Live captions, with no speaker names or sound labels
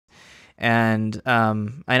And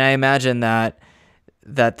I imagine that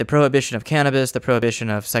the prohibition of cannabis, the prohibition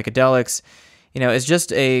of psychedelics, is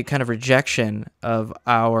just a kind of rejection of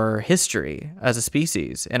our history as a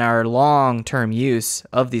species and our long-term use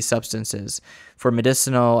of these substances for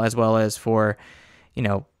medicinal as well as for,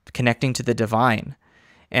 connecting to the divine.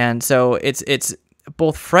 And so it's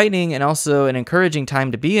both frightening and also an encouraging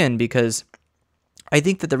time to be in, because I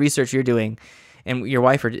think that the research you're doing and your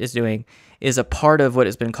wife is doing is a part of what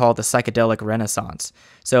has been called the psychedelic renaissance.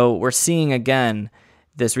 So we're seeing again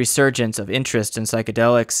this resurgence of interest in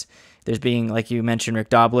psychedelics. There's being, like you mentioned, Rick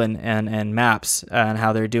Doblin and MAPS, and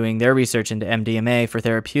how they're doing their research into MDMA for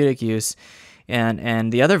therapeutic use,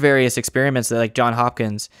 and the other various experiments that, like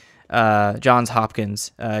Johns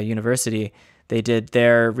Hopkins University, they did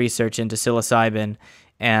their research into psilocybin.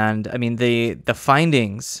 And I mean, the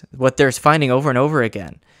findings, what they're finding over and over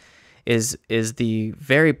again is the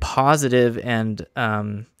very positive and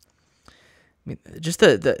just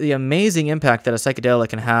the amazing impact that a psychedelic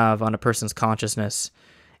can have on a person's consciousness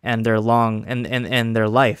and their and their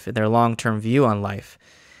life, their long-term view on life.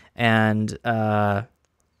 And I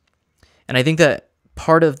think that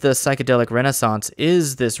part of the psychedelic renaissance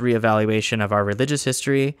is this reevaluation of our religious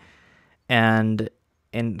history, and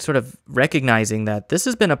sort of recognizing that this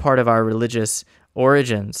has been a part of our religious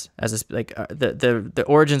origins, as the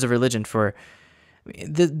origins of religion.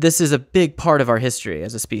 This is a big part of our history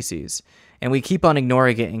as a species, and we keep on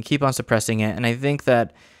ignoring it and keep on suppressing it. And I think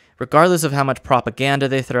that regardless of how much propaganda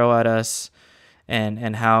they throw at us,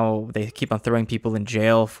 and how they keep on throwing people in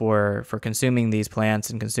jail for consuming these plants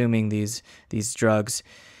and consuming these drugs,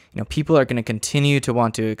 people are going to continue to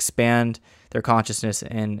want to expand their consciousness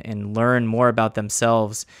and learn more about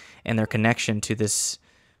themselves and their connection to this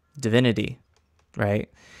divinity, right?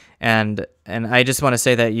 And I just want to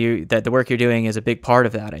say that the work you're doing is a big part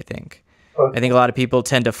of that. I think a lot of people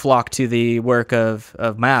tend to flock to the work of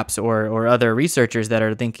MAPS or other researchers that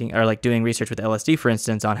are doing research with LSD, for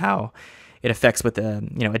instance, on how it affects with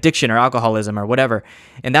addiction or alcoholism or whatever.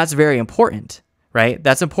 And that's very important, right?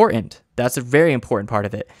 That's important. That's a very important part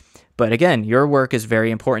of it. But again, your work is very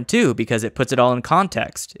important too, because it puts it all in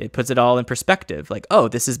context. It puts it all in perspective. Like, oh,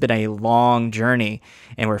 this has been a long journey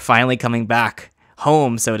and we're finally coming back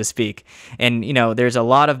home, so to speak. And, there's a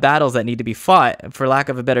lot of battles that need to be fought, for lack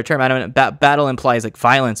of a better term. I don't know, battle implies like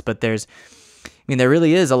violence, but there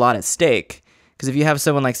really is a lot at stake. Because if you have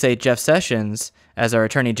someone like, say, Jeff Sessions as our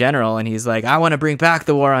attorney general, and he's like, I want to bring back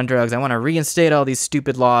the war on drugs. I want to reinstate all these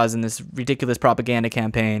stupid laws and this ridiculous propaganda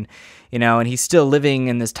campaign, and he's still living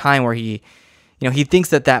in this time where he thinks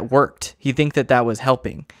that worked. He thinks that was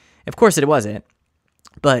helping. Of course it wasn't,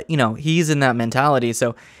 but, he's in that mentality.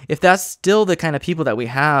 So if that's still the kind of people that we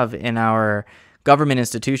have in our government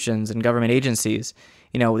institutions and government agencies,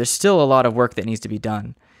 there's still a lot of work that needs to be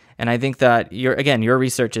done. And I think that your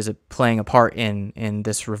research is playing a part in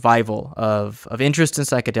this revival of interest in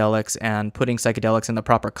psychedelics and putting psychedelics in the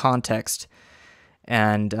proper context,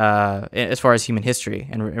 and as far as human history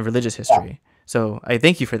and religious history. So I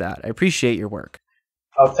thank you for that. I appreciate your work.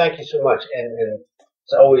 Oh, thank you so much. And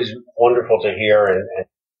it's always wonderful to hear, and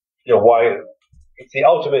why it's the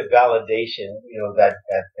ultimate validation, that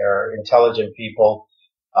there are intelligent people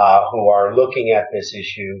who are looking at this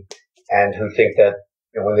issue and who think that,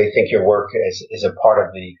 when they think your work is a part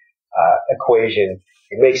of the equation,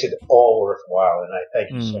 it makes it all worthwhile. And I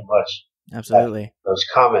thank you so much. Absolutely. For those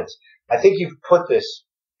comments. I think you've put this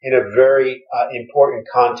in a very important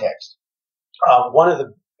context.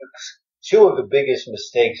 Two of the biggest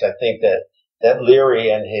mistakes I think that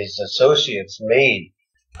Leary and his associates made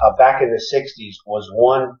back in the 60s was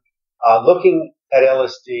one, looking at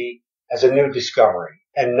LSD as a new discovery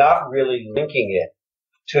and not really linking it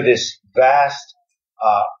to this vast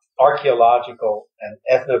archaeological and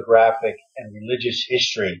ethnographic and religious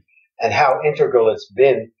history, and how integral it's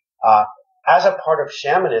been as a part of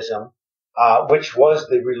shamanism, which was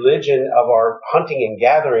the religion of our hunting and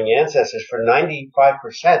gathering ancestors for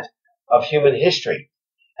 95% of human history.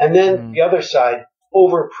 And then the other side,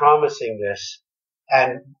 over-promising this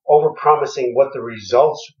and over-promising what the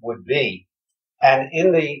results would be. And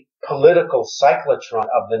in the political cyclotron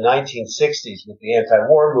of the 1960s with the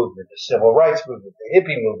anti-war movement, the civil rights movement, the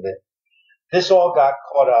hippie movement, this all got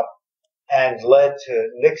caught up and led to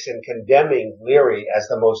Nixon condemning Leary as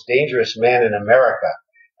the most dangerous man in America.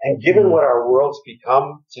 And given what our world's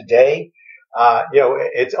become today,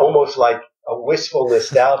 it's almost like a wistful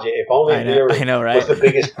nostalgia. If only Leary was the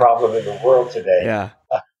biggest problem in the world today,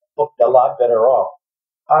 we'd be a lot better off.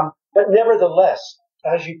 But nevertheless,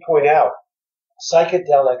 as you point out,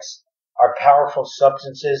 psychedelics are powerful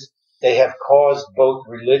substances. They have caused both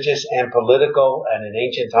religious and political, and in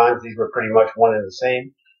ancient times these were pretty much one and the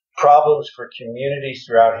same, problems for communities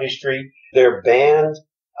throughout history. They're banned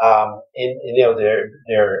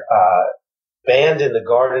they're banned in the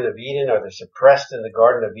Garden of Eden, or they're suppressed in the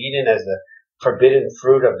Garden of Eden as the forbidden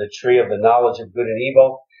fruit of the tree of the knowledge of good and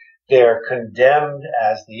evil. They're condemned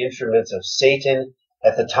as the instruments of Satan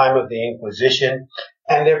at the time of the Inquisition,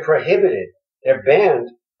 and they're prohibited. They're banned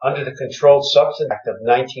under the Controlled Substance Act of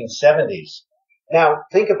 1970s. Now,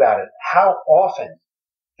 think about it. How often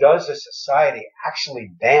does a society actually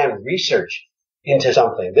ban research into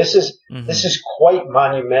something? This is quite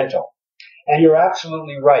monumental. And you're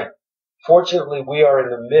absolutely right. Fortunately, we are in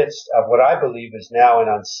the midst of what I believe is now an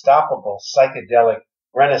unstoppable psychedelic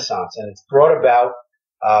renaissance, and it's brought about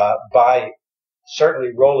by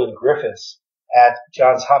certainly Roland Griffiths at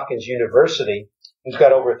Johns Hopkins University, who's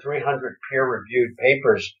got over 300 peer-reviewed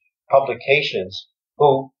papers, publications,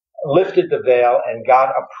 who lifted the veil and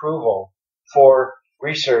got approval for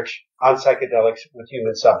research on psychedelics with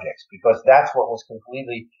human subjects, because that's what was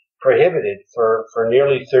completely prohibited for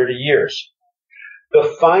nearly 30 years.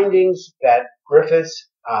 The findings that Griffiths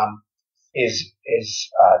and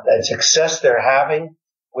success they're having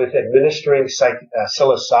with administering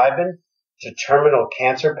psilocybin to terminal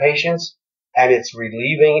cancer patients, and it's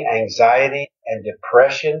relieving anxiety and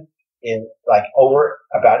depression in like over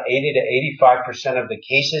about 80 to 85% of the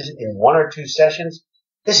cases in 1 or 2 sessions.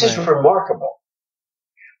 This is remarkable.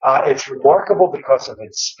 It's remarkable because of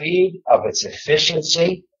its speed, of its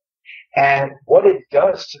efficiency, and what it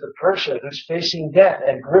does to the person who's facing death.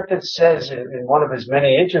 And Griffith says in one of his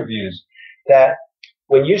many interviews that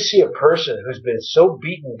when you see a person who's been so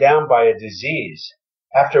beaten down by a disease,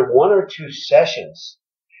 after 1 or 2 sessions,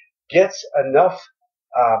 gets enough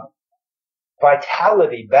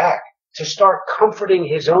vitality back to start comforting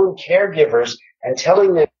his own caregivers and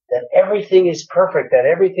telling them that everything is perfect, that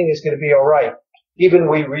everything is going to be all right, even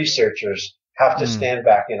we researchers have to stand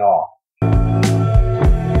back in awe.